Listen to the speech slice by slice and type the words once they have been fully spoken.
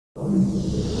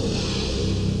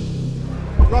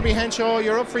Robbie Henshaw,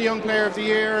 you're up for Young Player of the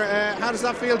Year. How does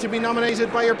that feel to be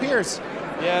nominated by your peers?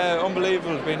 Yeah,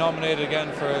 unbelievable to be nominated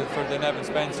again for the Nevin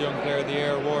Spence Young Player of the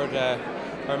Year award. I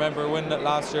remember winning it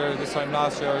last year. This time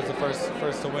last year I was the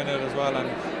first to win it as well, and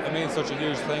it means such a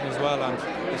huge thing as well.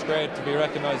 And it's great to be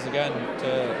recognised again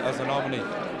as a nominee.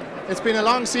 It's been a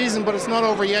long season, but it's not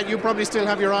over yet. You probably still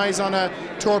have your eyes on a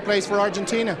tour place for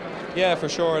Argentina. Yeah, for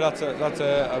sure. That's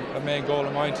a main goal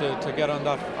of mine to get on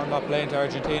that plane to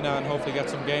Argentina and hopefully get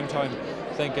some game time.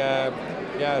 I think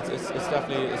yeah, it's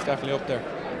definitely up there.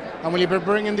 And will you be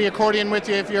bringing the accordion with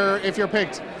you if you're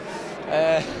picked?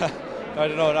 I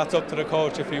don't know. That's up to the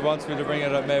coach. If he wants me to bring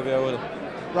it up, maybe I will.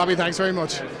 Robbie, thanks very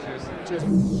much. Cheers.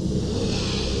 Cheers.